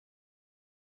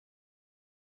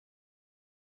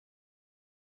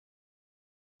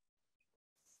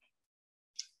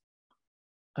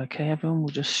Okay, everyone, we'll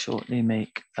just shortly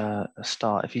make a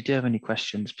start. If you do have any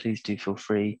questions, please do feel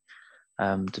free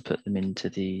to put them into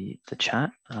the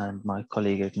chat, and my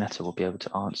colleague Agneta will be able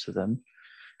to answer them.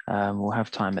 We'll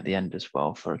have time at the end as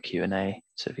well for a Q&A.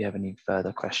 So if you have any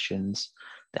further questions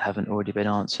that haven't already been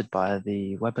answered by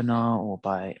the webinar or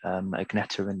by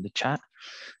Agneta in the chat,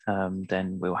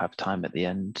 then we'll have time at the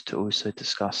end to also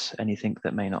discuss anything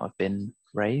that may not have been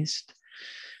raised.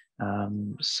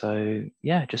 So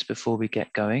yeah, just before we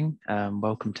get going,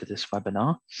 welcome to this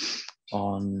webinar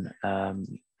on,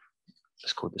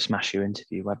 it's called the Smash Your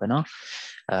Interview webinar.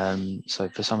 So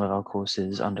for some of our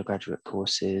courses, undergraduate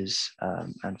courses,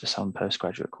 and for some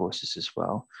postgraduate courses as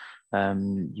well,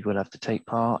 you will have to take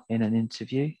part in an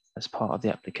interview as part of the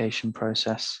application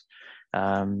process.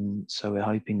 So we're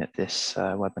hoping that this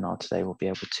webinar today will be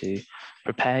able to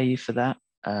prepare you for that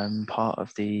part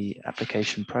of the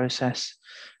application process,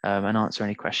 and answer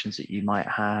any questions that you might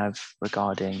have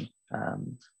regarding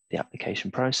the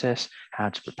application process, how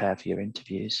to prepare for your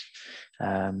interviews,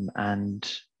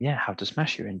 and yeah, how to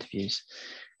smash your interviews.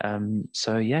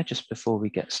 So yeah, just before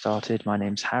we get started, my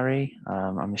name's Harry.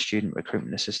 I'm a student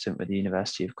recruitment assistant with the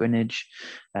University of Greenwich,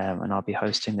 and I'll be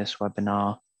hosting this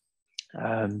webinar.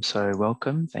 So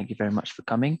welcome, thank you very much for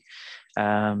coming.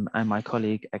 And my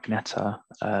colleague Agneta,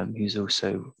 who's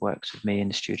also works with me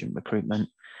in student recruitment,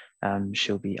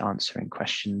 she'll be answering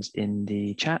questions in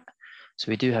the chat. So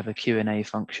we do have a Q&A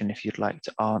function if you'd like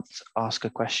to ask a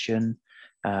question,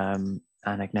 and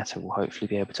Agneta will hopefully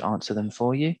be able to answer them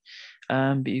for you.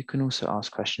 But you can also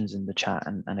ask questions in the chat,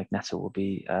 and Agneta will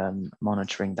be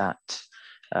monitoring that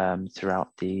throughout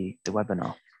the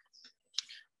webinar.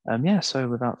 Yeah, so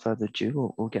without further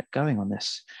ado, we'll get going on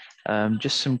this.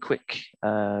 Just some quick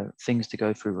things to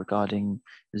go through regarding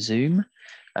Zoom.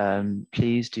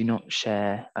 Please do not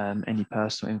share any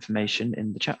personal information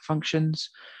in the chat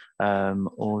functions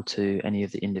or to any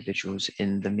of the individuals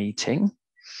in the meeting.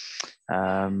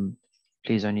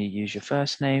 Please only use your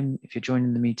first name if you're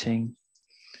joining the meeting.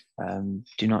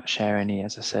 Do not share any,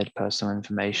 as I said, personal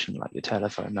information like your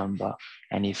telephone number,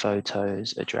 any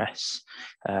photos, address,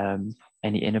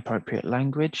 any inappropriate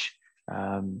language.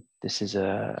 This is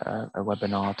a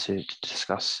webinar to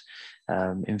discuss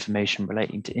information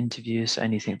relating to interviews.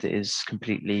 Anything that is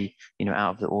completely,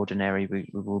 out of the ordinary, we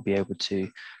will be able to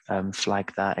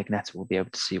flag that. Agneta will be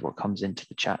able to see what comes into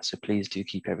the chat. So please do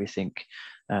keep everything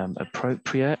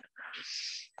appropriate.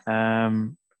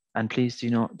 And please do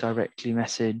not directly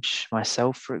message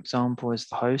myself, for example, as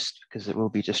the host, because it will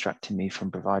be distracting me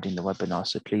from providing the webinar.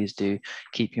 So please do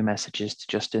keep your messages to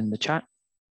just in the chat.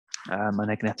 And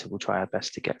Agneta will try her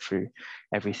best to get through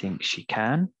everything she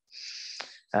can.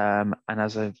 And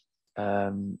as I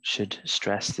should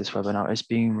stress, this webinar is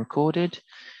being recorded.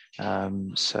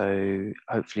 So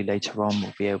hopefully later on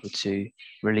we'll be able to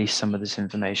release some of this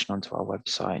information onto our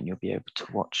website, and you'll be able to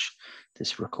watch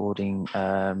this recording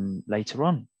later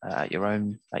on at your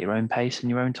own pace and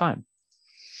your own time.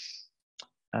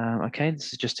 Okay,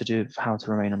 this is just to do with how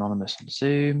to remain anonymous on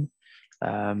Zoom.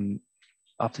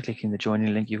 After clicking the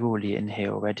joining link, you're already in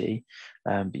here already,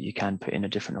 but you can put in a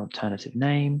different alternative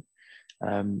name.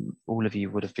 All of you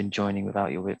would have been joining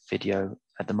without your video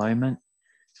at the moment.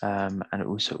 And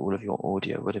also all of your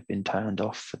audio would have been turned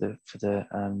off for the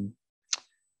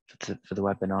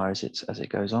webinar as it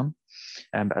goes on.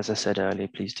 But as I said earlier,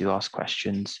 please do ask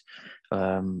questions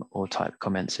or type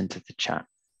comments into the chat.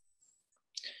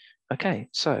 Okay,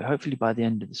 so hopefully by the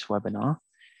end of this webinar,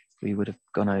 we would have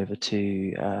gone over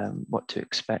to what to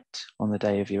expect on the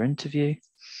day of your interview,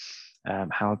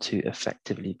 how to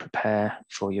effectively prepare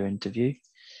for your interview,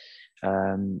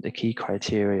 the key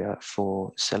criteria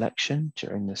for selection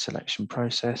during the selection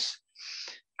process,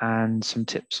 and some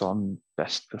tips on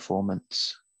best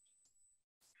performance.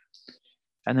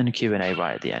 And then a Q&A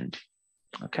right at the end.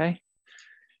 Okay,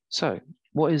 so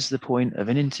what is the point of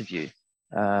an interview?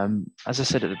 As I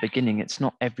said at the beginning, it's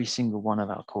not every single one of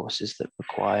our courses that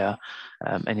require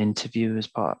an interview as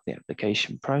part of the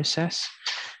application process.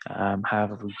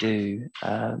 However, we do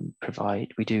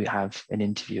have an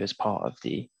interview as part of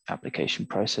the application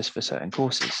process for certain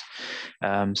courses.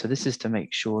 So this is to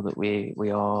make sure that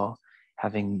we are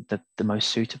having the most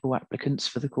suitable applicants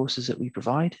for the courses that we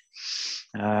provide,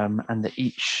 and that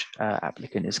each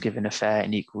applicant is given a fair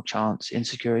and equal chance in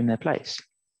securing their place.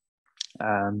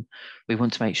 We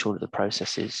want to make sure that the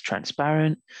process is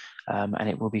transparent, and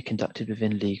it will be conducted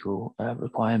within legal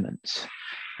requirements.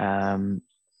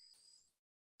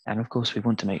 And of course, we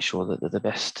want to make sure that the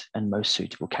best and most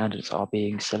suitable candidates are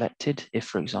being selected. If,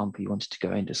 for example, you wanted to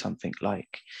go into something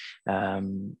like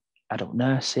adult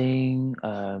nursing,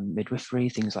 midwifery,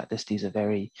 things like this. These are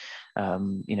very,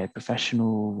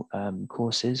 professional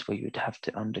courses where you would have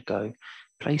to undergo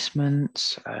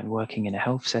placements and working in a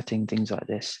health setting, things like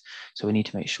this. So we need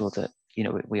to make sure that,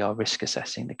 we are risk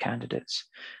assessing the candidates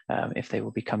if they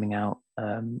will be coming out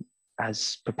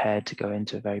as prepared to go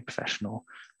into a very professional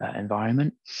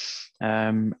environment,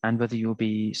 and whether you'll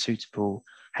be suitable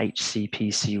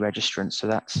HCPC registrants. So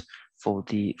that's for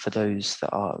those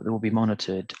that will be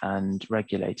monitored and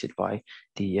regulated by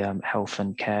the Health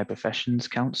and Care Professions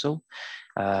Council.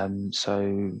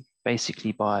 So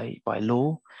basically, by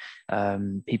law,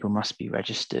 people must be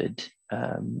registered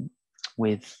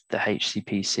with the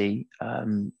HCPC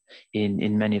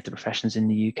in many of the professions in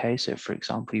the UK. So, for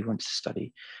example, you want to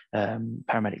study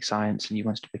paramedic science and you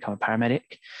want to become a paramedic,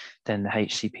 then the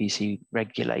HCPC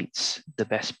regulates the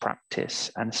best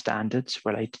practice and standards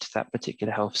related to that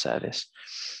particular health service.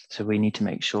 So we need to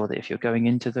make sure that if you're going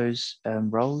into those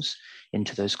roles,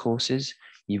 into those courses,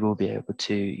 you will be able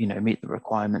to, meet the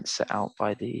requirements set out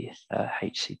by the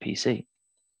HCPC.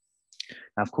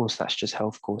 Now, of course, that's just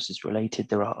health courses related.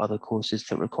 There are other courses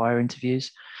that require interviews,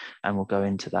 and we'll go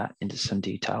into some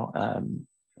detail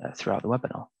throughout the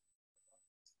webinar.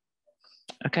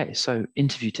 Okay, so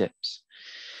interview tips.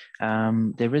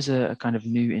 There is a kind of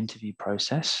new interview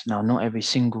process. Now, not every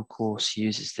single course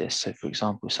uses this. So, for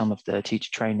example, some of the teacher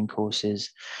training courses,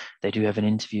 they do have an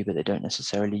interview, but they don't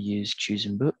necessarily use choose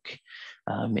and book.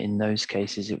 In those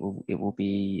cases, it will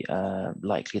be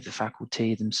likely the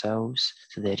faculty themselves,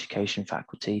 so the education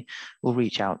faculty, will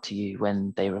reach out to you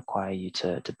when they require you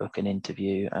to book an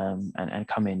interview and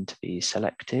come in to be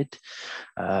selected.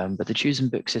 But the choose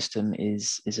and book system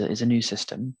is a new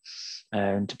system,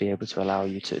 to be able to allow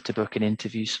you to book an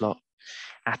interview slot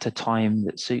at a time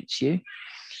that suits you.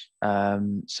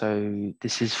 So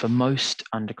this is for most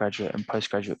undergraduate and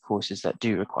postgraduate courses that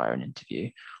do require an interview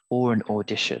or an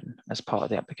audition as part of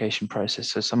the application process.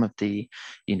 So some of the,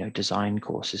 design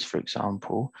courses, for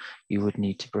example, you would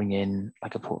need to bring in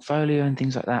like a portfolio and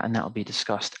things like that, and that will be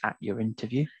discussed at your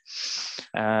interview.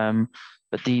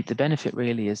 But the benefit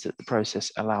really is that the process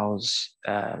allows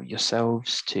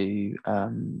yourselves to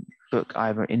book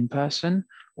either in person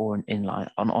or an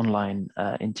online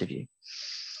interview.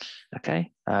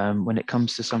 Okay, when it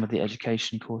comes to some of the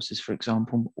education courses, for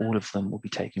example, all of them will be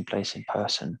taking place in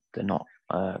person. They're not,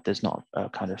 there's not a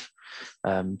kind of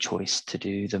choice to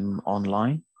do them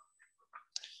online.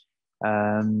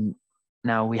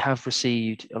 Now, we have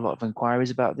received a lot of inquiries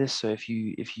about this. So if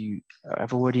you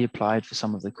have already applied for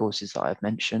some of the courses that I've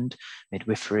mentioned,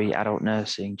 midwifery, adult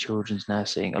nursing, children's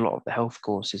nursing, a lot of the health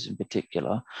courses in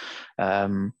particular,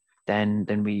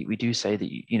 then we do say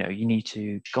that you need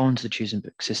to go onto the choose and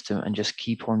book system and just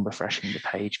keep on refreshing the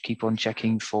page, keep on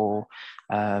checking for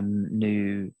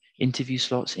new interview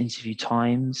slots, interview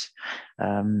times.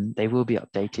 They will be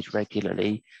updated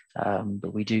regularly,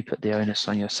 but we do put the onus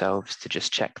on yourselves to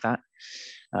just check that.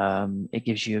 It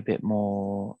gives you a bit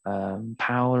more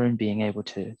power in being able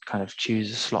to kind of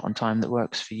choose a slot and time that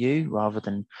works for you, rather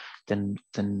than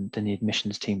the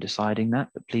admissions team deciding that.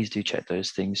 But please do check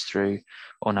those things through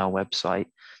on our website.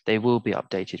 They will be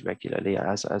updated regularly,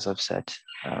 as I've said.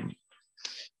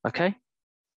 Okay.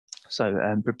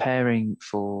 So preparing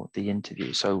for the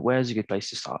interview. So where's a good place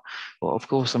to start? Well, of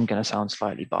course, I'm going to sound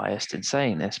slightly biased in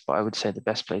saying this, but I would say the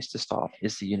best place to start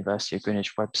is the University of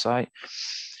Greenwich website.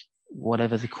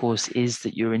 Whatever the course is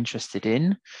that you're interested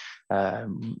in,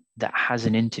 that has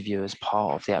an interview as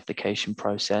part of the application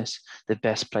process, the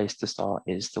best place to start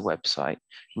is the website.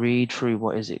 Read through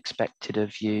what is expected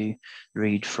of you,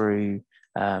 read through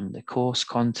the course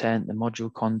content, the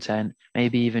module content,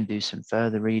 maybe even do some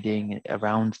further reading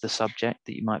around the subject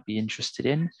that you might be interested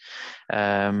in.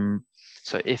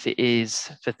 So if it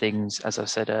is for things, as I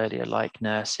said earlier, like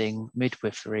nursing,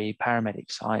 midwifery,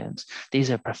 paramedic science, these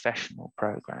are professional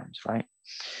programs, right?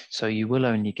 So you will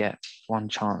only get one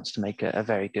chance to make a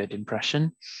very good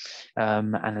impression.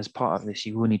 And as part of this,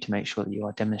 you will need to make sure that you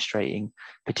are demonstrating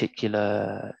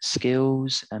particular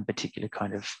skills and particular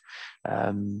kind of,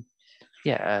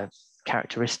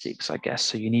 characteristics, I guess.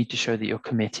 So you need to show that you're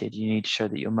committed. You need to show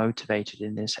that you're motivated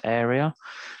in this area.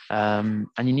 And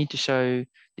you need to show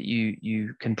that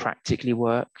you can practically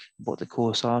work what the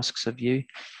course asks of you.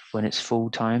 When it's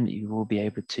full time, that you will be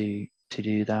able to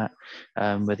do that,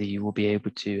 whether you will be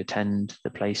able to attend the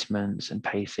placements and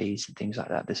pay fees and things like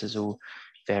that. This is all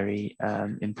very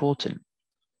important.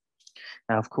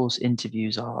 Now, of course,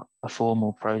 interviews are a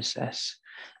formal process.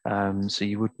 So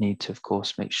you would need to, of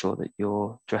course, make sure that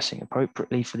you're dressing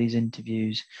appropriately for these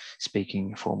interviews,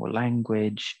 speaking formal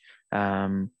language,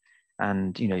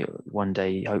 And one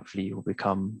day, hopefully, you'll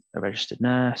become a registered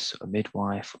nurse, a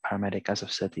midwife, or paramedic. As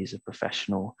I've said, these are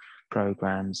professional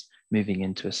programs moving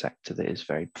into a sector that is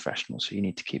very professional. So you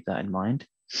need to keep that in mind.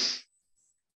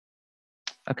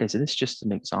 Okay, so this is just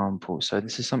an example. So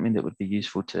this is something that would be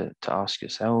useful to ask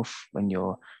yourself when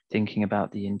you're thinking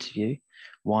about the interview.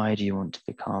 Why do you want to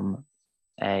become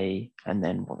and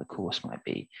then what the course might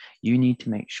be? You need to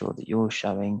make sure that you're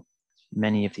showing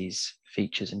many of these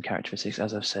features and characteristics,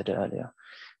 as I've said earlier.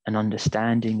 An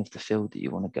understanding of the field that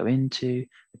you want to go into,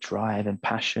 a drive and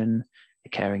passion, a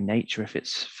caring nature if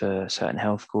it's for certain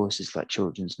health courses like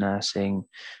children's nursing,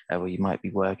 where you might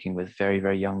be working with very,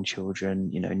 very young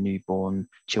children, newborn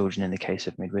children in the case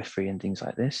of midwifery and things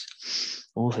like this.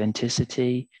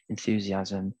 Authenticity,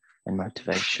 enthusiasm, and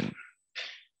motivation.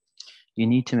 You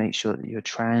need to make sure that you're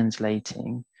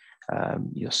translating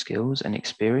your skills and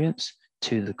experience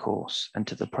to the course and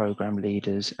to the program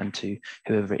leaders and to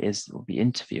whoever it is that will be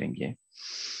interviewing you.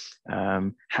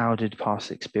 How did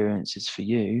past experiences for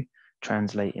you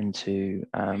translate into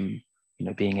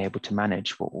being able to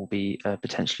manage what will be a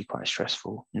potentially quite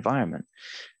stressful environment?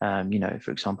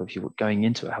 For example, if you were going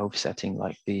into a health setting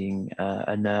like being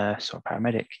a nurse or a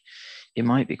paramedic, it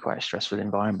might be quite a stressful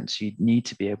environment. So you need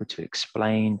to be able to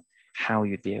explain how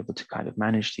you'd be able to kind of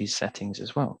manage these settings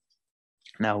as well.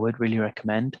 Now, I would really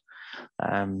recommend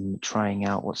trying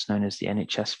out what's known as the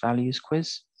NHS values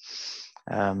quiz.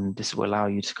 This will allow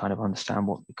you to kind of understand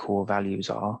what the core values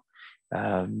are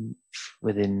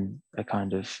within a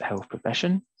kind of health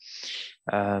profession.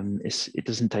 It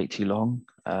doesn't take too long.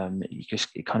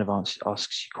 It kind of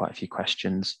asks you quite a few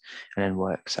questions and then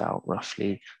works out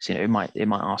roughly. So it might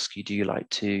ask you, do you like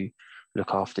to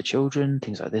look after children,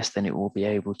 things like this? Then it will be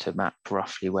able to map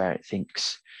roughly where it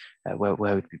thinks where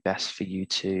would be best for you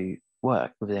to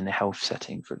work within a health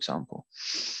setting, for example.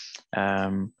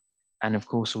 And of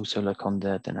course, also look on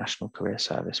the National Career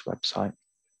Service website.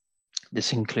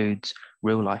 This includes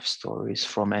real life stories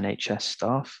from NHS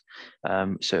staff.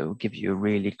 So it will give you a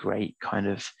really great kind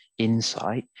of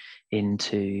insight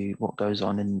into what goes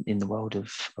on in the world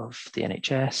of the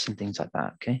NHS and things like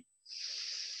that, okay?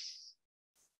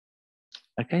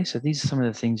 Okay, so these are some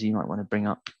of the things you might want to bring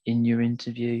up in your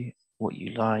interview: what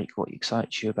you like, what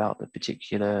excites you about the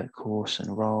particular course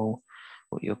and role,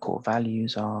 what your core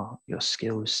values are, your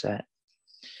skill set,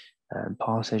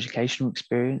 past educational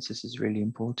experience. This is really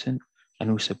important, and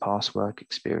also past work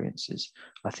experiences.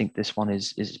 I think this one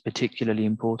is particularly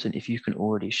important. If you can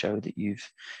already show that you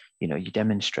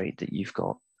demonstrate that you've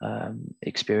got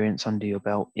experience under your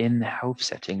belt in the health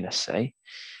setting, let's say,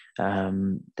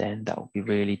 then that will be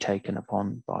really taken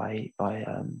upon by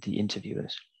the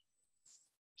interviewers.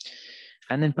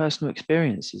 And then personal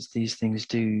experiences. These things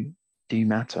do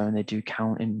matter, and they do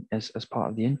count in as part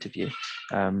of the interview.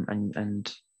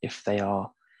 And if they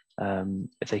are,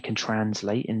 if they can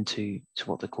translate into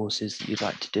what the course is that you'd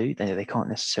like to do, then they can't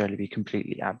necessarily be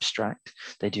completely abstract.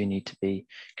 They do need to be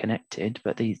connected,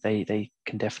 but they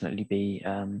can definitely be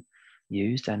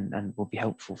used and will be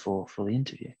helpful for the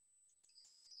interview.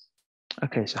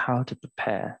 Okay, so how to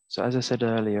prepare. So as I said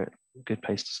earlier, a good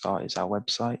place to start is our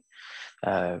website.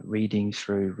 Reading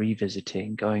through,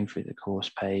 revisiting, going through the course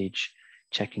page,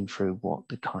 checking through what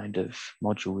the kind of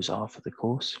modules are for the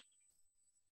course.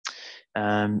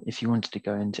 If you wanted to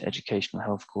go into educational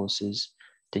health courses,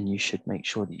 then you should make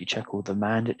sure that you check all the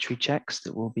mandatory checks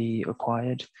that will be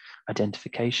required,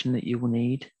 identification that you will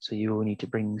need. So you will need to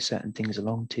bring certain things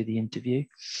along to the interview.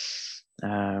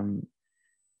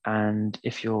 And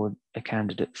if you're a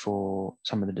candidate for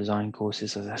some of the design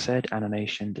courses, as I said,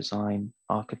 animation, design,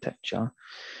 architecture,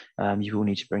 you will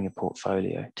need to bring a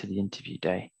portfolio to the interview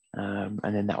day. And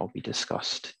then that will be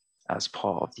discussed as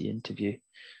part of the interview.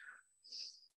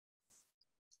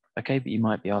 Okay, but you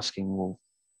might be asking, well,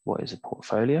 what is a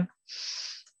portfolio?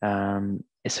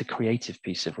 It's a creative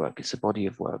piece of work. It's a body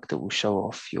of work that will show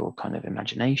off your kind of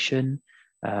imagination,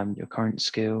 your current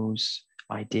skills,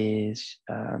 ideas,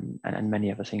 and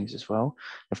many other things as well.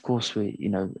 Of course, we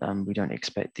don't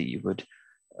expect that you would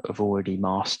have already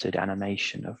mastered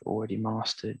animation, have already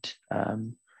mastered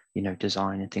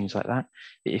design and things like that.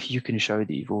 But if you can show that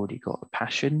you've already got a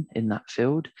passion in that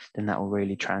field, then that will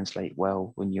really translate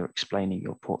well when you're explaining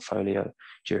your portfolio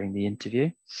during the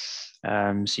interview.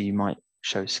 So you might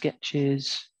show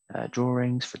sketches,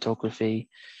 drawings, photography,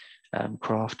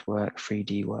 craft work,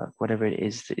 3D work, whatever it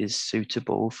is that is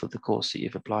suitable for the course that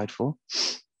you've applied for.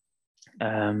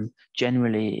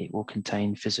 Generally, it will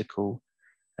contain physical,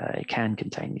 it can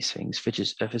contain these things,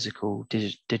 physical,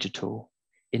 digital,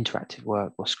 interactive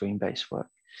work, or screen-based work.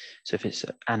 So if it's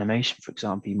animation, for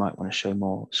example, you might want to show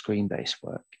more screen-based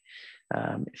work.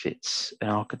 If it's an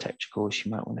architecture course,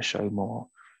 you might want to show more,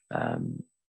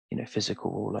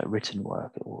 physical or like written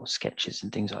work or sketches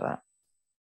and things like that.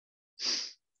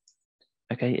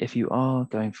 Okay, if you are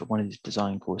going for one of these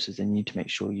design courses, then you need to make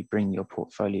sure you bring your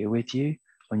portfolio with you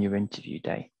on your interview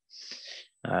day.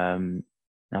 Now,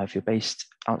 if you're based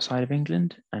outside of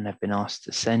England and have been asked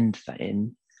to send that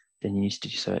in, then you need to do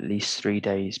so at least 3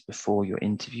 days before your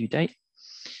interview date.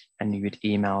 And you would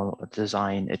email a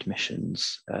design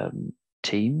admissions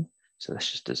team. So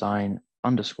that's just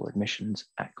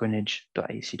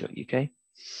design_admissions@greenwich.ac.uk.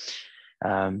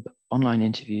 Online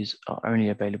interviews are only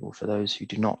available for those who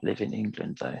do not live in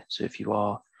England, though. So if you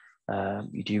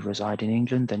do reside in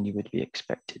England, then you would be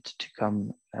expected to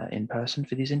come in person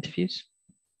for these interviews.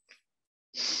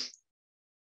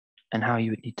 And how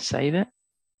you would need to save it.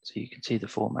 So you can see the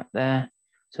format there.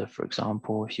 So for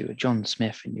example, if you were John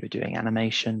Smith and you were doing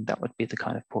animation, that would be the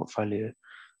kind of portfolio,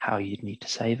 how you'd need to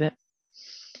save it.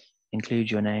 Include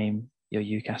your name, your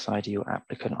UCAS ID or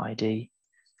applicant ID,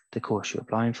 the course you're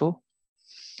applying for.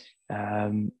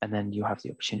 And then you'll have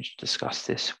the opportunity to discuss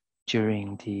this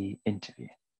during the interview.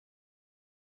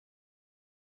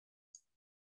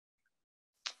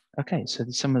 Okay, so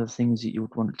some of the things that you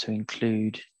would want to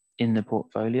include in the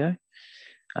portfolio.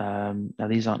 Now,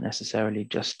 these aren't necessarily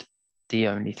just the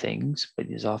only things, but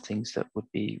these are things that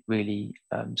would be really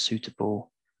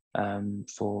suitable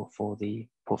for the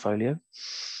portfolio.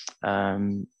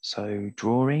 So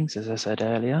drawings, as I said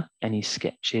earlier, any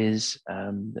sketches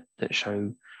that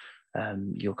show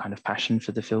your kind of passion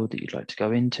for the field that you'd like to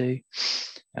go into.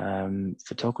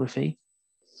 Photography.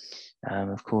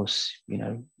 Of course,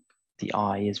 the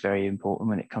eye is very important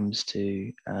when it comes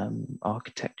to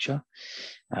architecture.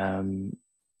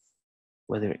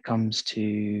 Whether it comes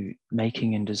to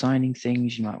making and designing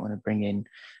things, you might want to bring in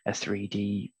a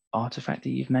 3D artifact that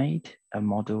you've made, a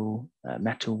model,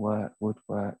 metalwork,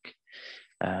 woodwork,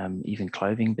 even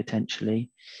clothing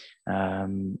potentially.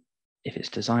 If it's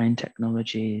design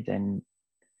technology, then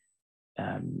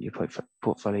your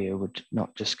portfolio would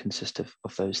not just consist of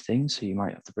those things, so you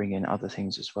might have to bring in other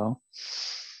things as well.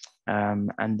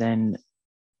 And then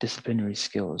disciplinary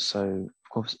skills. So of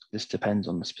course, this depends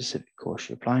on the specific course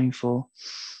you're applying for,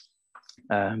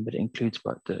 but it includes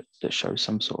work that shows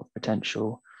some sort of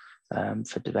potential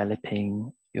for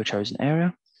developing your chosen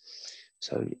area.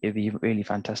 So it'd be really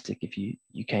fantastic if you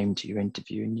came to your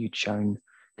interview and you'd shown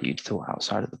that you'd thought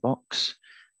outside of the box.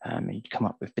 And you'd come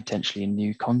up with potentially a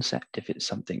new concept if it's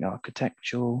something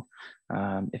architectural,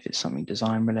 if it's something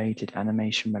design related,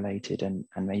 animation related, and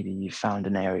maybe you've found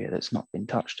an area that's not been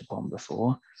touched upon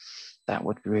before. That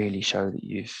would really show that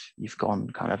you've gone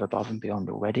kind of above and beyond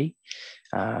already,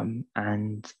 and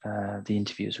the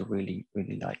interviewers will really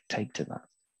take to that.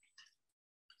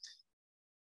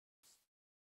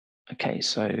 Okay,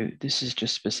 so this is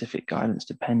just specific guidance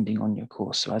depending on your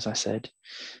course. So as I said,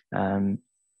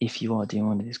 if you are doing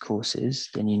one of these courses,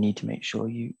 then you need to make sure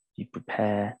you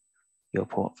prepare your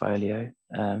portfolio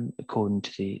according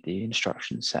to the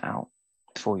instructions set out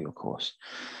for your course.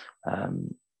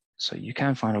 So you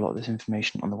can find a lot of this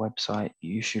information on the website.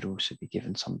 You should also be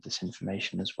given some of this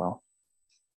information as well.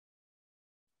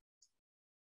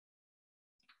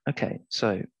 Okay,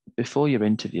 so before your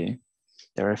interview,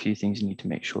 there are a few things you need to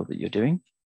make sure that you're doing.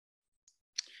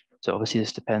 So obviously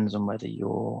this depends on whether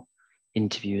your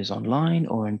interview is online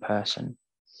or in person.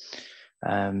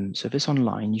 So if it's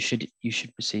online, you should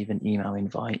receive an email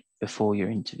invite before your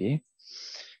interview,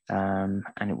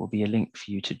 and it will be a link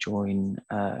for you to join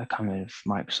a kind of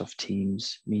Microsoft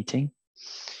Teams meeting.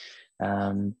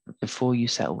 Before you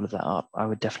set all of that up, I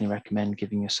would definitely recommend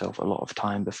giving yourself a lot of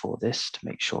time before this to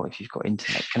make sure if you've got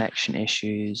internet connection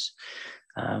issues,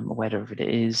 whatever it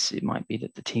is, it might be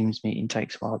that the Teams meeting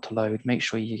takes a while to load. Make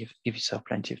sure you give yourself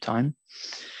plenty of time.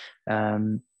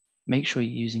 Make sure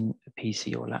you're using a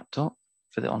PC or laptop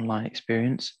for the online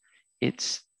experience.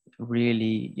 It's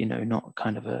really, not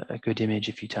kind of a good image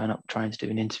if you turn up trying to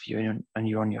do an interview and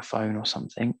you're on your phone or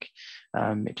something.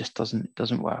 It just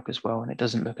doesn't work as well, and it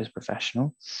doesn't look as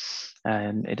professional,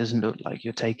 and it doesn't look like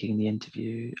you're taking the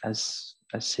interview as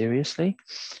seriously.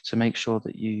 So make sure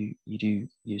that you do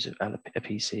use a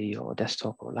PC or a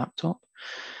desktop or a laptop.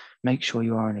 Make sure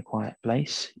you are in a quiet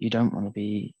place. You don't want to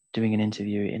be doing an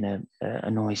interview in a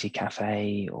noisy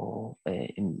cafe or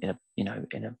in a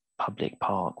public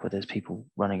park where there's people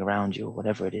running around you or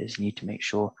whatever it is. You need to make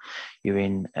sure you're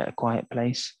in a quiet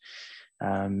place,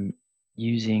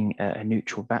 using a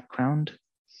neutral background.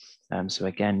 So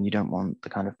again, you don't want the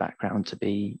kind of background to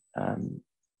be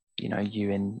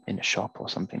you in a shop or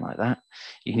something like that,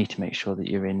 you need to make sure that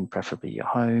you're in preferably your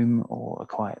home or a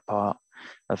quiet part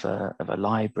of a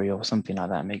library or something like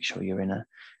that. Make sure you're in a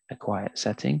quiet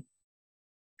setting.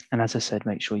 And as I said,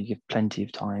 make sure you give plenty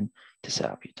of time to set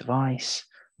up your device,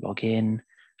 log in,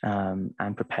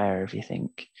 and prepare everything.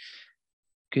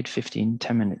 Good 10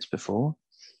 minutes before.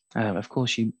 Of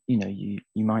course, you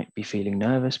might be feeling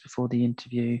nervous before the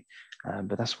interview,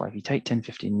 but that's why if you take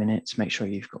 10-15 minutes, make sure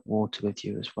you've got water with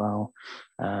you as well,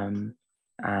 and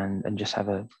just have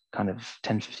a kind of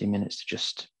 10-15 minutes to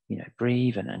just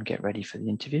breathe and get ready for the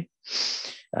interview.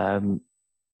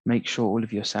 Make sure all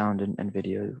of your sound and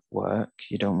video work.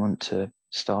 You don't want to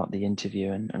start the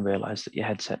interview and realize that your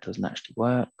headset doesn't actually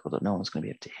work or that no one's going to be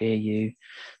able to hear you.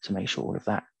 So make sure all of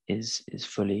that is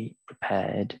fully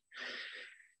prepared.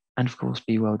 And of course,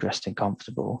 be well dressed and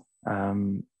comfortable.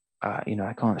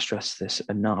 I can't stress this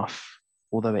enough.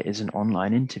 Although it is an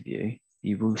online interview,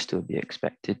 you will still be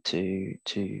expected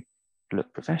to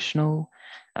look professional.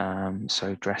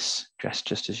 So dress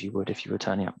just as you would if you were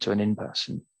turning up to an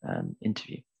in-person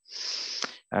interview.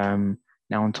 Now,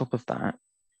 on top of that,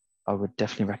 I would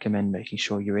definitely recommend making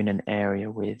sure you're in an area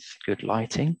with good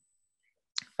lighting.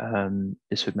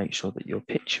 This would make sure that your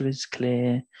picture is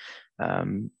clear.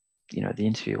 The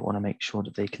interviewer will want to make sure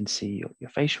that they can see your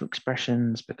facial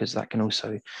expressions, because that can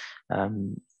also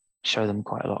show them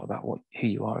quite a lot about who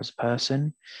you are as a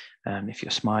person. If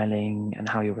you're smiling and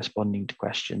how you're responding to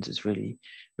questions is really,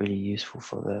 really useful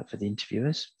for the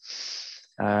interviewers.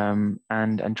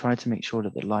 And try to make sure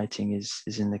that the lighting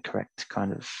is in the correct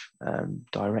kind of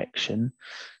direction,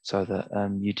 so that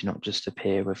you do not just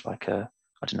appear with like a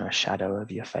shadow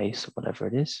over your face or whatever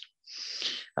it is.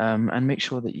 And make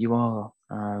sure that you are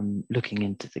looking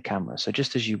into the camera. So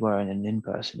just as you were in an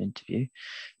in-person interview,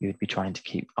 you would be trying to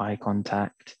keep eye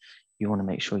contact. You want to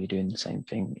make sure you're doing the same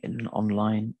thing in an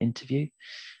online interview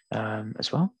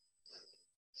as well.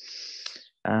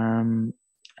 And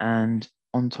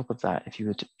on top of that, if you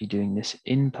were to be doing this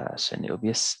in person, it will be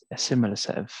a similar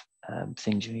set of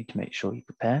things you need to make sure you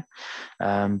prepare.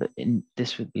 But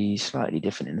this would be slightly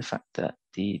different in the fact that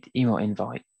the email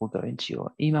invite will go into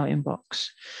your email inbox.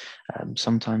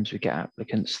 Sometimes we get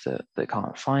applicants that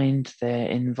can't find their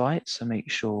invite, so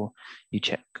make sure you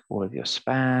check all of your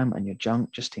spam and your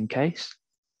junk just in case.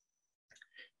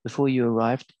 Before you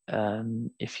arrived,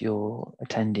 if you're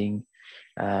attending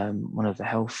one of the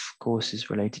health courses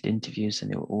related interviews,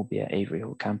 and it will all be at Avery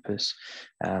Hall campus,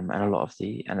 and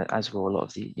as will a lot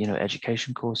of the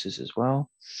education courses as well.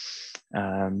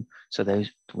 So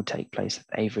those will take place at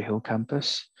Avery Hill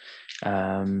campus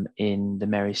in the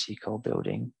Mary Seacole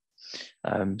building.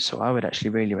 So I would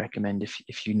actually really recommend,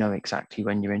 if you know exactly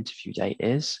when your interview date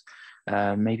is,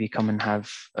 maybe come and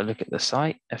have a look at the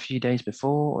site a few days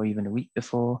before or even a week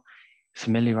before.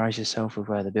 Familiarize yourself with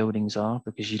where the buildings are,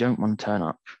 because you don't want to turn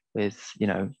up with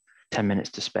 10 minutes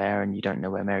to spare and you don't know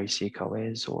where Mary Seacole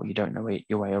is, or you don't know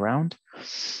your way around.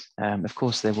 Of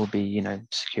course, there will be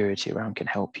security around can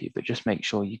help you, but just make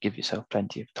sure you give yourself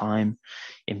plenty of time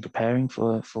in preparing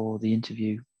for the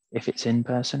interview if it's in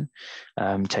person,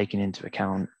 taking into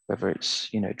account whether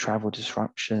it's travel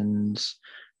disruptions,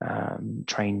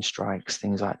 train strikes,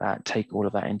 things like that. Take all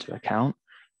of that into account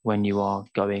when you are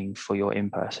going for your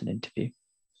in-person interview.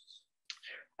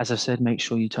 As I've said, make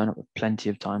sure you turn up with plenty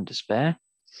of time to spare.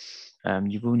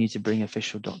 You will need to bring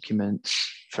official documents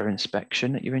for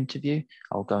inspection at your interview.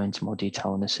 I'll go into more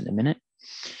detail on this in a minute.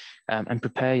 And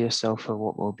prepare yourself for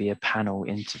what will be a panel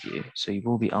interview. So you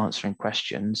will be answering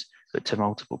questions, but to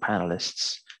multiple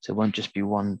panelists. So it won't just be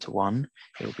one-to-one,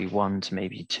 it will be one to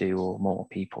maybe two or more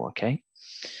people, okay?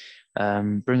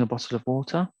 Bring a bottle of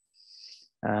water.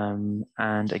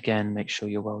 And again, make sure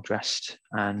you're well dressed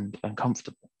and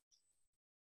comfortable.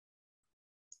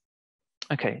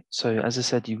 Okay, so as I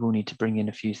said, you will need to bring in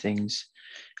a few things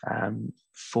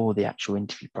for the actual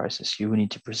interview process. You will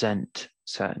need to present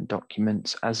certain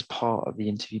documents as part of the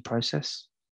interview process.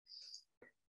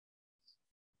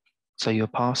 So your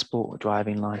passport or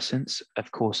driving license.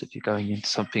 Of course, if you're going into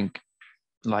something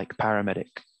like paramedic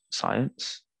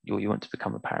science, you want to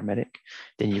become a paramedic,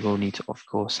 then you will need to, of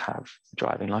course, have a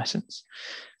driving license.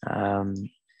 And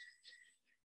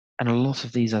a lot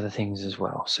of these other things as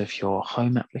well. So if you're a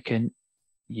home applicant,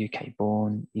 UK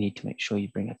born, you need to make sure you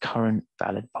bring a current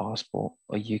valid passport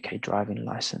or UK driving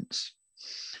license.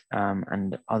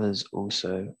 And others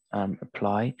also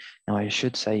apply. Now, I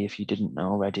should say, if you didn't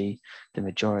know already, the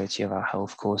majority of our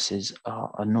health courses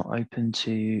are not open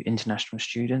to international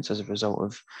students as a result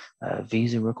of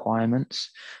visa requirements.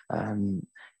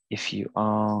 If you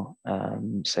are,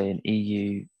 say, an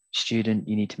EU student,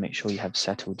 you need to make sure you have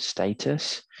settled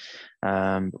status.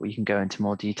 But we can go into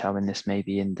more detail in this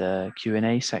maybe in the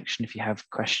Q&A section if you have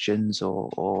questions or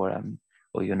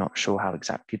you're not sure how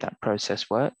exactly that process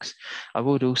works. I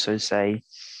would also say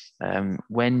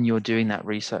when you're doing that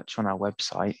research on our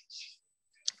website,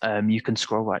 you can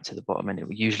scroll right to the bottom and it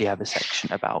will usually have a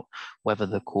section about whether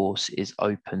the course is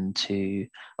open to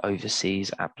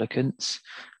overseas applicants.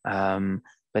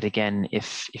 But again,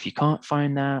 if you can't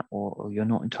find that or you're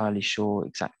not entirely sure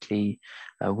exactly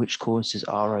which courses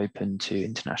are open to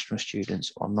international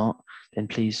students or not, then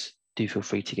please do feel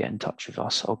free to get in touch with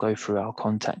us. I'll go through our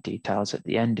contact details at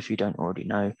the end if you don't already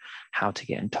know how to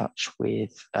get in touch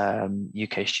with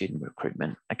UK student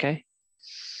recruitment, okay?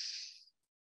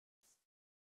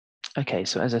 Okay,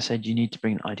 so as I said, you need to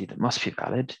bring an ID that must be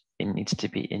valid. It needs to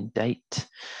be in date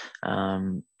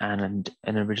and an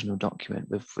original document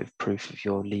with proof of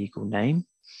your legal name.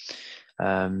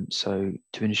 So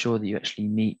to ensure that you actually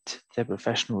meet the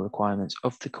professional requirements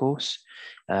of the course,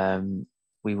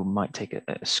 we might take a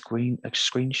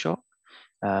screenshot.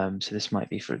 So this might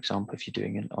be, for example, if you're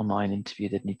doing an online interview,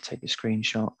 they'd need to take a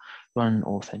screenshot, run an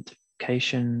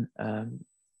authentication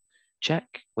check,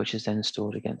 which is then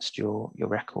stored against your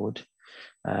record,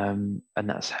 and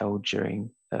that's held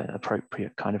during an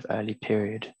appropriate kind of early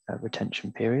period,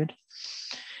 retention period.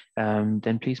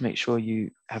 Then please make sure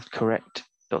you have correct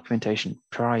documentation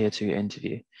prior to your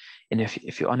interview. And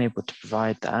if you're unable to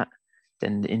provide that,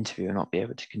 then the interviewer will not be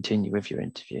able to continue with your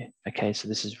interview. Okay, so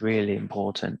this is really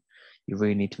important. You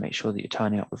really need to make sure that you're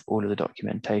turning up with all of the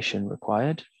documentation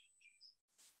required.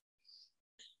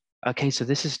 Okay, so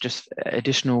this is just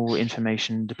additional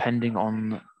information depending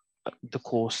on the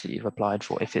course that you've applied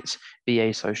for. If it's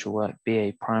BA Social Work,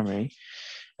 BA Primary,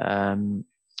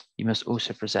 you must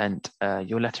also present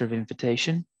your letter of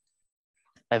invitation,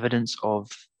 evidence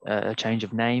of a change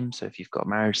of name. So if you've got a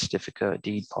marriage certificate,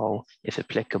 deed poll, if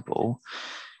applicable,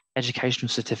 educational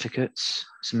certificates.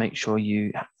 So make sure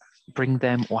you bring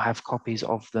them or have copies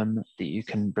of them that you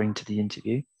can bring to the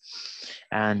interview,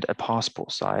 and a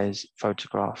passport size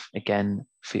photograph, again,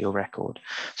 for your record.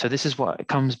 So this is what it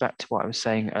comes back to what I was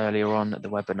saying earlier on at the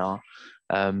webinar,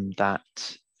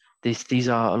 that these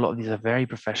are, a lot of these are very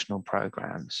professional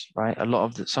programs, right?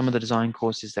 Some of the design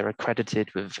courses, they're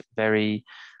accredited with very,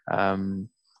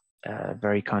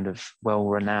 very kind of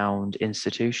well-renowned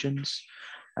institutions.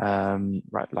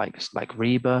 Right, like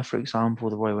REBA, for example,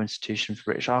 the Royal Institution for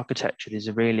British Architecture. These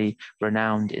are really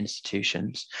renowned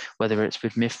institutions, whether it's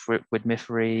with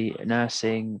midwifery,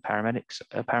 nursing,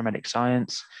 paramedic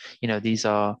science. You know, these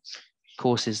are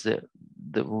courses that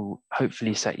will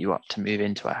hopefully set you up to move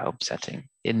into a health setting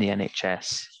in the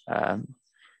NHS,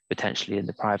 potentially in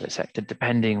the private sector,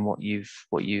 depending on what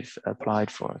you've applied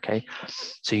for. Okay,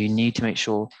 so you need to make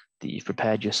sure that you've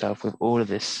prepared yourself with all of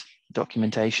this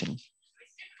documentation.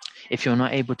 If you're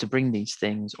not able to bring these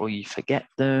things, or you forget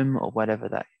them, or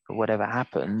whatever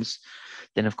happens,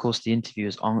 then of course the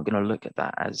interviewers aren't going to look at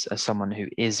that as someone who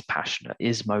is passionate,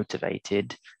 is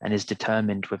motivated, and is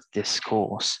determined with this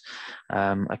course.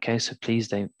 Okay, so please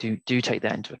do take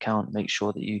that into account. Make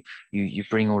sure that you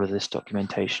bring all of this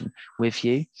documentation with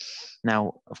you.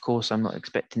 Now, of course, I'm not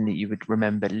expecting that you would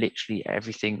remember literally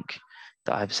everything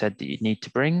that I've said that you need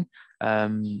to bring.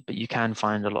 But you can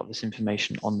find a lot of this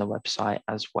information on the website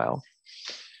as well.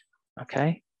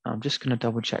 Okay, I'm just going to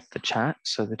double check the chat.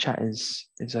 So the chat is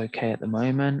okay at the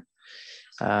moment.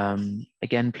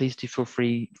 Again, please do feel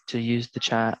free to use the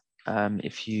chat.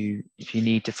 If you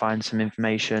need to find some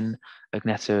information,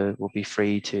 Agneta will be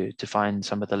free to find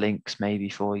some of the links maybe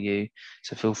for you.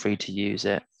 So feel free to use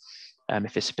it.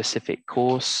 If it's a specific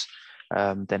course,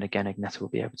 then again, Agneta will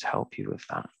be able to help you with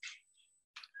that.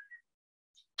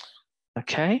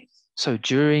 Okay, so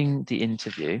during the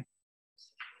interview,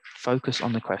 focus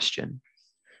on the question.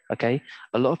 Okay,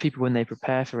 a lot of people, when they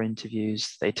prepare for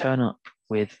interviews, they turn up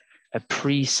with a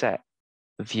preset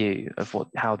view of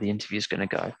how the interview is going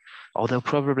to go. Oh, they'll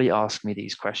probably ask me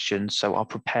these questions, so I'll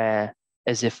prepare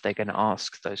as if they're going to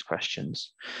ask those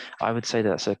questions. I would say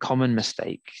that's a common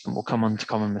mistake, and we'll come on to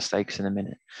common mistakes in a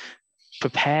minute.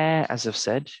 Prepare, as I've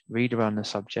said, read around the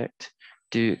subject,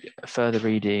 do further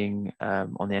reading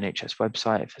on the NHS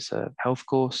website if it's a health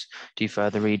course, do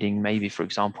further reading, maybe, for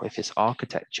example, if it's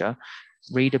architecture,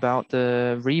 read about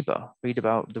the REBA, read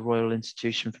about the Royal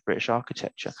Institution for British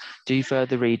Architecture, do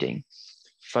further reading,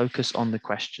 focus on the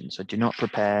question. So do not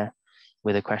prepare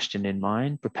with a question in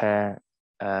mind, prepare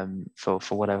for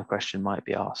whatever question might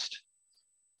be asked.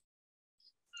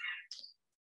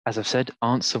 As I've said,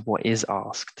 answer what is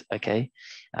asked, okay?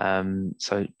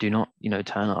 So do not,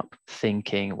 turn up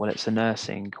thinking, well, it's a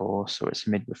nursing course or it's a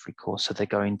midwifery course, so they're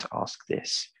going to ask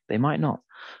this. They might not.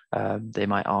 They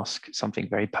might ask something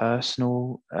very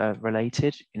personal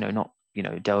related, not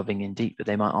delving in deep, but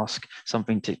they might ask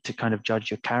something to kind of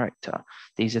judge your character.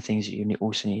 These are things that you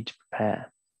also need to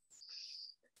prepare.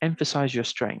 Emphasize your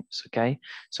strengths, okay?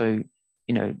 So,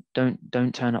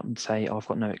 don't turn up and say, oh, I've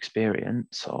got no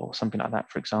experience or something like that,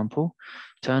 for example.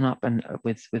 Turn up and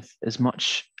with as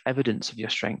much evidence of your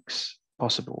strengths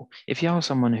possible. If you are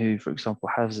someone who, for example,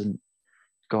 hasn't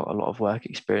got a lot of work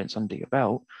experience under your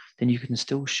belt, then you can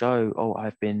still show, oh,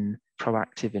 I've been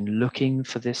proactive in looking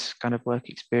for this kind of work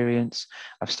experience.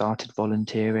 I've started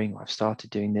volunteering, I've started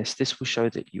doing this. This will show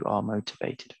that you are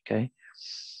motivated, okay?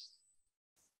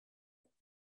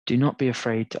 Do not be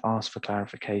afraid to ask for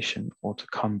clarification or to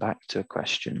come back to a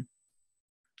question,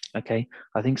 okay?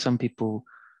 I think some people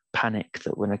panic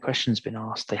that when a question's been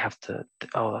asked, they have to,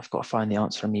 oh, I've got to find the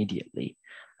answer immediately,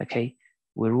 okay?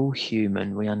 We're all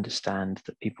human. We understand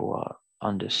that people are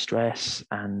under stress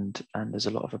and there's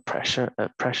a lot of pressure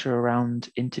around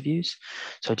interviews.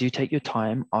 So do take your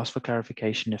time, ask for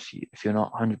clarification if you're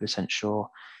not 100% sure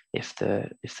if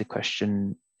the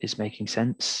question is making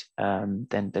sense,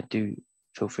 then do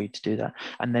feel free to do that.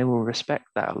 And they will respect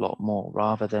that a lot more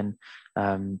rather than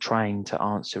trying to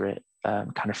answer it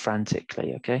kind of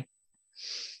frantically, okay?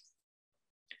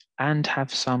 And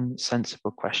have some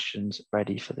sensible questions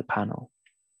ready for the panel.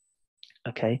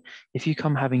 Okay, if you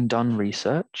come having done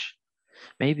research,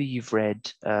 maybe you've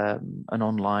read an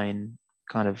online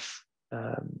kind of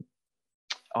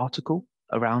article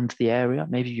around the area.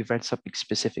 Maybe you've read something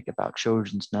specific about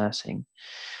children's nursing.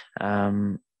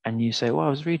 And you say, well, I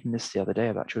was reading this the other day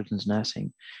about children's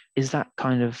nursing. Is that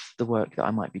kind of the work that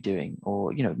I might be doing?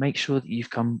 Or, make sure that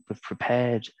you've come with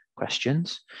prepared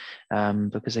questions,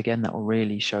 because again, that will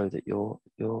really show that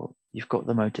you've got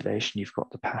the motivation, you've got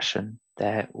the passion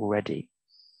there already.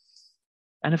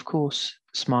 And of course,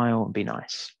 smile and be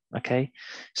nice, okay?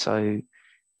 So,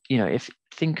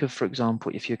 think of, for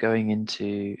example, if you're going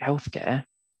into healthcare,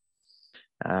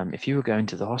 if you were going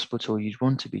to the hospital, you'd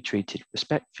want to be treated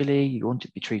respectfully. You want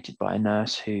to be treated by a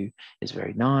nurse who is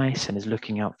very nice and is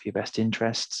looking out for your best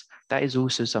interests. That is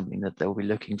also something that they'll be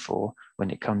looking for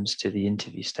when it comes to the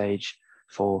interview stage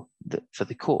for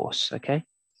the course, okay?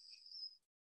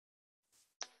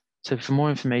 So for more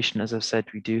information, as I've said,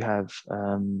 we do have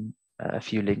a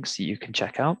few links that you can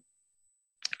check out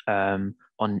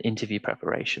on interview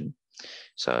preparation.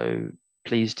 So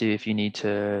please do, if you need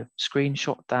to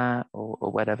screenshot that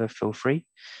or whatever, feel free.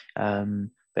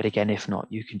 But again, if not,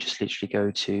 you can just literally go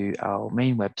to our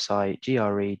main website,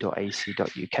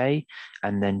 gre.ac.uk,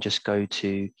 and then just go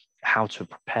to how to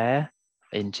prepare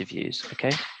interviews,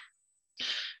 okay?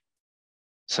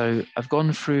 So I've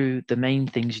gone through the main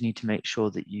things you need to make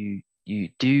sure that you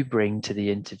do bring to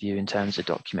the interview in terms of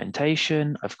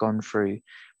documentation. I've gone through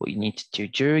what you need to do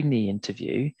during the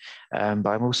interview, but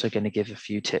I'm also going to give a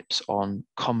few tips on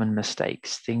common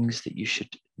mistakes, things that you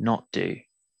should not do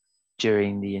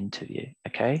during the interview,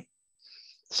 okay?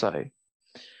 So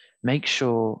make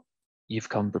sure you've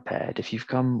come prepared. If you've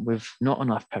come with not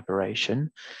enough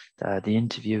preparation, the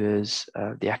interviewers,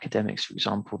 the academics, for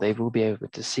example, they will be able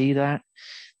to see that.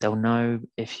 They'll know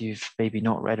if you've maybe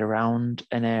not read around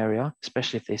an area,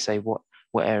 especially if they say what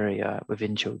area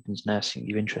within children's nursing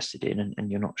you're interested in and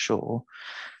you're not sure,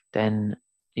 then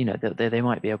they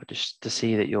might be able to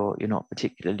see that you're not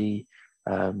particularly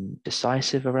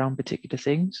decisive around particular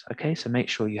things. Okay, so make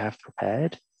sure you have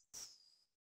prepared.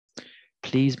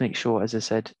 Please make sure, as I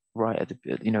said right at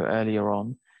the earlier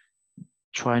on,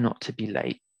 try not to be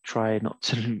late. Try not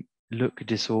to look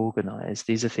disorganized.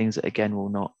 These are things that again will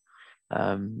not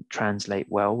translate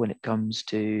well when it comes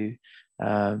to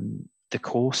the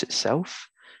course itself,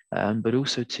 but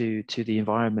also to the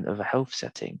environment of a health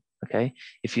setting. Okay,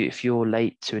 if you're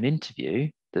late to an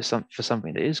interview, for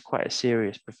something that is quite a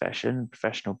serious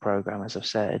professional program, as I've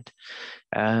said,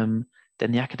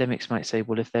 then the academics might say,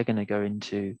 well, if they're going to go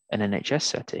into an NHS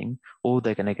setting, or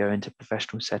they're going to go into a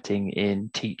professional setting in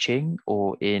teaching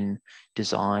or in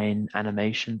design,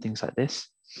 animation, things like this,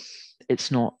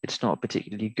 it's not a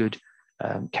particularly good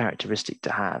characteristic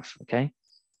to have, okay?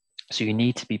 So you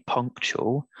need to be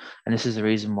punctual, and this is the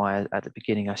reason why at the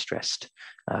beginning I stressed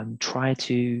try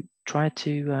to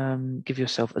give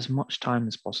yourself as much time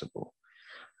as possible.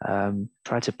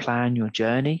 Try to plan your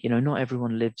journey. Not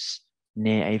everyone lives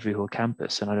near Avery Hall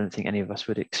campus, and I don't think any of us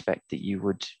would expect that you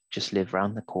would just live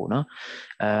around the corner.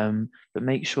 But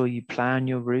make sure you plan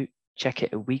your route, check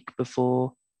it a week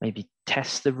before, maybe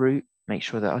test the route. Make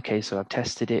sure that, okay, so I've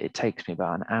tested it. It takes me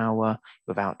about an hour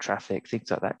without traffic,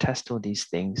 things like that. Test all these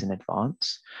things in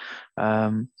advance.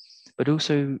 But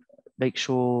also make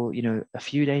sure, a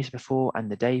few days before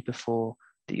and the day before,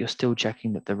 that you're still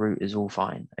checking that the route is all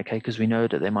fine, okay? Because we know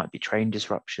that there might be train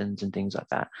disruptions and things like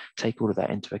that. Take all of that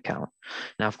into account.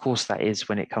 Now, of course, that is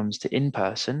when it comes to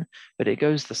in-person, but it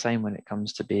goes the same when it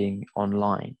comes to being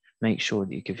online. Make sure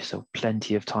that you give yourself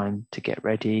plenty of time to get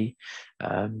ready,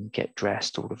 get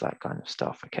dressed, all of that kind of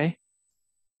stuff, okay?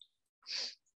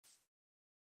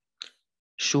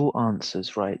 Short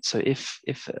answers, right? So if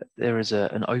there is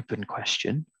an open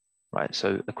question, right?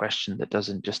 So a question that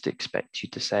doesn't just expect you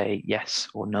to say yes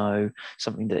or no,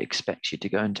 something that expects you to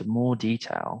go into more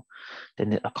detail,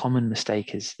 then a common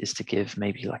mistake is to give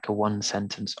maybe like a one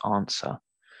sentence answer.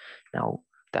 Now,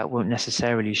 that won't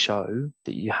necessarily show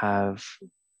that you have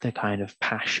the kind of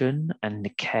passion and the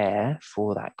care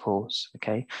for that course,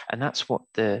 okay? And that's what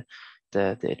the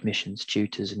admissions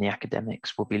tutors and the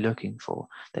academics will be looking for.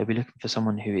 They'll be looking for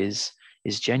someone who is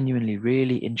genuinely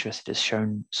really interested, has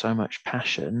shown so much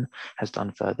passion, has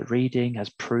done further reading, has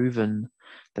proven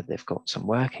that they've got some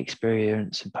work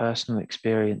experience and personal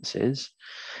experiences.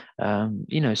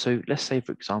 So let's say,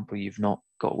 for example, you've not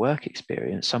got work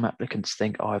experience. Some applicants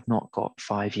think, oh, I've not got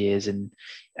 5 years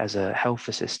as a health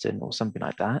assistant or something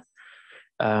like that.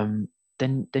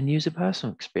 Then use a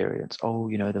personal experience. Oh,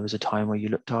 there was a time where you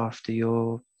looked after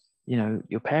your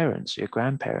parents, your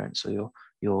grandparents, or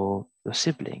your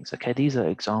siblings. Okay, these are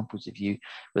examples of you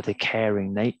with a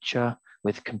caring nature,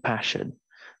 with compassion.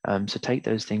 So take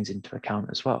those things into account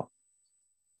as well.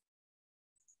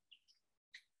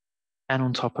 And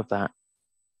on top of that,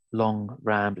 long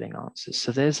rambling answers.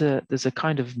 So there's a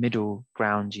kind of middle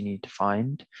ground you need to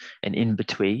find, and in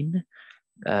between,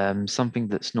 something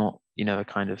that's not a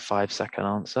kind of 5-second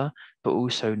answer, but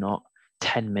also not a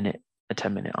 10-minute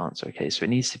answer. Okay, so it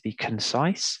needs to be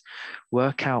concise.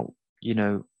 Work out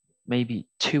maybe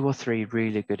 2 or 3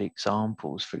 really good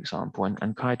examples, for example,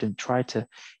 and kind of try to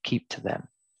keep to them.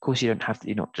 Of course, you don't have to,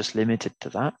 you're not just limited to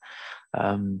that,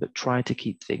 but try to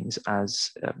keep things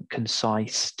as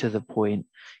concise, to the point.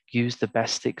 Use the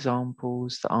best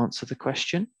examples that answer the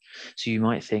question. So you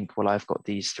might think, well, I've got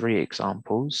these 3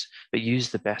 examples, but use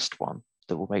the best one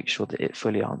that will make sure that it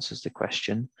fully answers the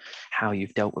question, how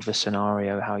you've dealt with a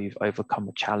scenario, how you've overcome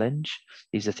a challenge.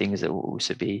 These are things that will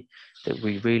also be that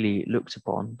we really looked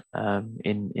upon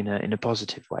in a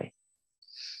positive way.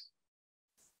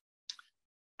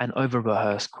 And over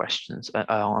rehearse questions,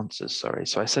 answers, sorry.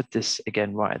 So I said this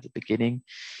again right at the beginning.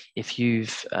 If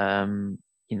you've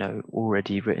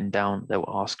already written down, they'll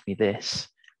ask me this,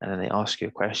 and then they ask you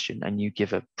a question and you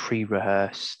give a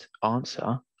pre-rehearsed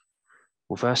answer,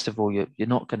 well, first of all, you're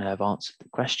not going to have answered the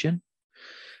question.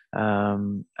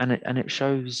 And it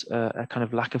shows a kind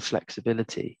of lack of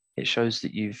flexibility. It shows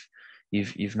that you've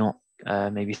not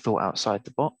maybe thought outside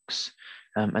the box,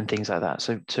 and things like that.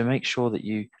 So to make sure that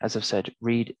you, as I've said,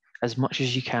 read as much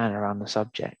as you can around the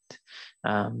subject,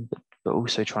 but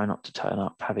also try not to turn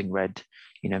up having read,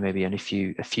 maybe only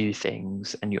a few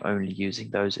things, and you're only using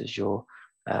those as your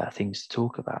things to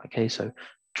talk about. Okay, so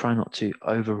try not to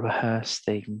over rehearse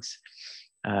things.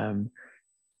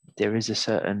 There is a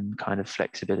certain kind of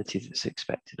flexibility that's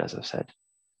expected, as I've said.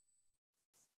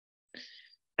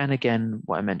 And again,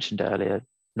 what I mentioned earlier,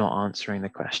 not answering the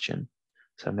question.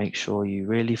 So make sure you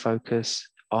really focus,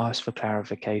 ask for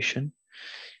clarification,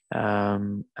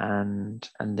 and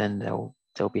then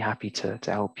they'll be happy to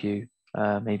help you,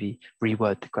 maybe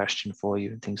reword the question for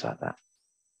you and things like that.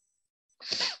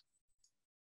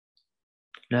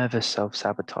 Nervous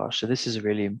self-sabotage. So this is a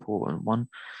really important one.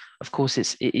 Of course,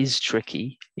 it is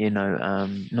tricky.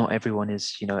 Not everyone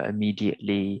is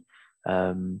immediately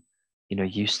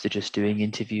used to just doing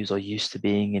interviews or used to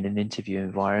being in an interview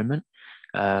environment.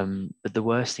 But the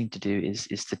worst thing to do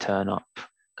is to turn up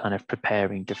kind of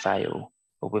preparing to fail,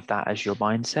 or with that as your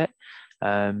mindset.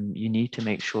 You need to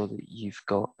make sure that you've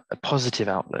got a positive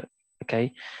outlook,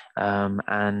 okay,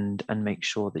 and make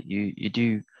sure that you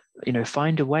do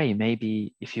find a way.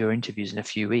 Maybe if your interview's in a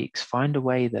few weeks, find a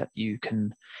way that you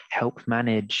can help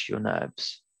manage your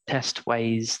nerves. Test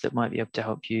ways that might be able to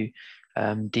help you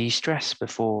de-stress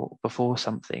before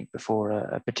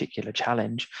a particular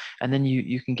challenge, and then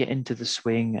you can get into the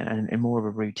swing and more of a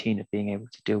routine of being able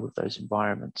to deal with those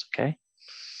environments.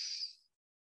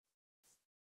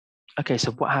 Okay,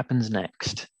 so what happens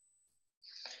next?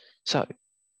 So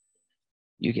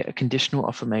you get a conditional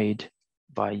offer made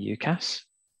by UCAS,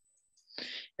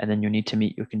 and then you'll need to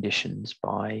meet your conditions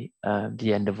by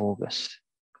the end of August.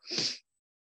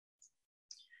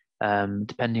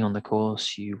 Depending on the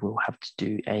course, you will have to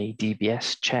do a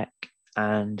DBS check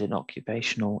and an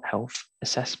occupational health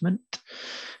assessment.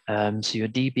 So your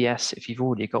DBS, if you've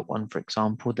already got one, for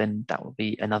example, then that will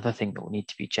be another thing that will need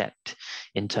to be checked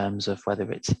in terms of whether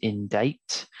it's in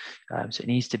date. So it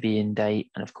needs to be in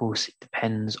date. And of course, it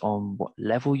depends on what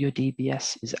level your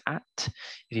DBS is at.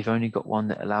 If you've only got one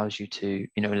that allows you to,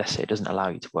 let's say it doesn't allow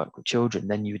you to work with children,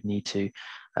 then you would need to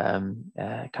kind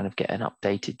of get an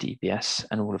updated DBS,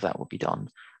 and all of that will be done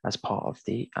as part of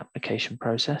the application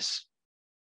process.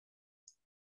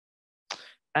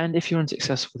 And if you're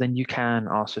unsuccessful, then you can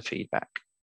ask for feedback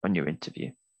on your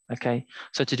interview. Okay,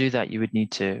 so to do that, you would need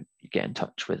to get in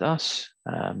touch with us,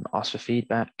 ask for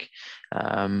feedback,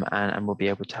 and we'll be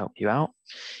able to help you out.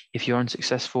 If you're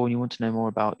unsuccessful and you want to know more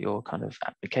about your kind of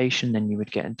application, then you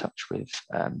would get in touch with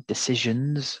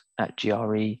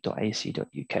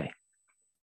decisions@gre.ac.uk.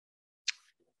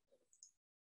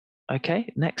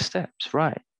 Okay, next steps,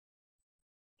 right.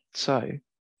 So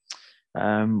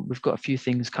we've got a few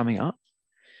things coming up.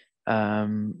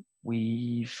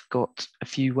 We've got a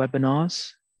few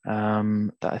webinars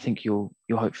that I think you'll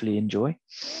hopefully enjoy.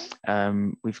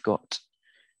 We've got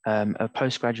a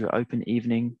postgraduate open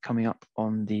evening coming up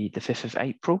on the 5th of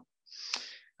April.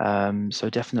 So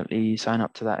definitely sign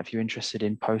up to that if you're interested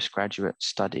in postgraduate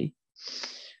study.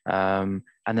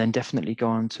 And then definitely go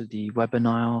on to the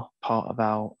webinar part of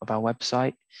our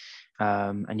website,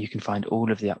 and you can find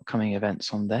all of the upcoming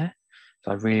events on there.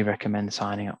 So I really recommend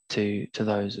signing up to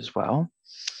those as well.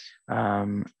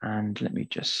 And let me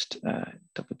just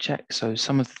double check. So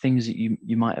some of the things that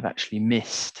you might have actually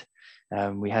missed.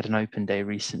 We had an open day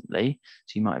recently,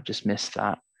 so you might have just missed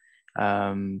that.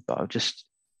 But I'll just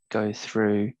go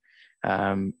through.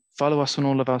 Follow us on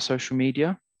all of our social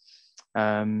media.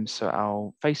 So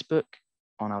our Facebook,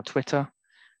 on our Twitter,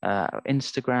 our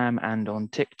Instagram, and on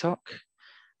TikTok.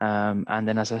 And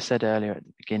then, as I said earlier at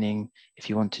the beginning, if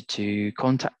you wanted to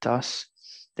contact us,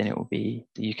 then it will be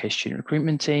the UK Student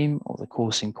Recruitment Team or the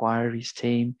Course Inquiries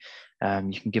Team.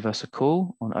 You can give us a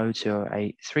call on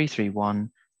 0208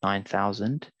 331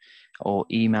 9000 or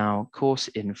email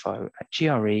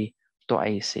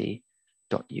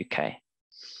courseinfo@gre.ac.uk.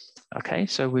 Okay,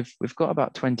 so we've got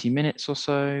about 20 minutes or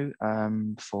so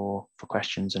for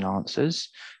questions and answers.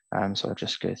 So I'll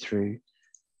just go through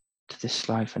to this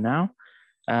slide for now.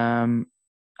 And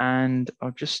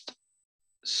I'll just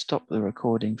stop the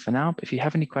recording for now. But if you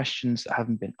have any questions that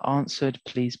haven't been answered,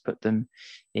 please put them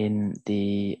in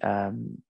the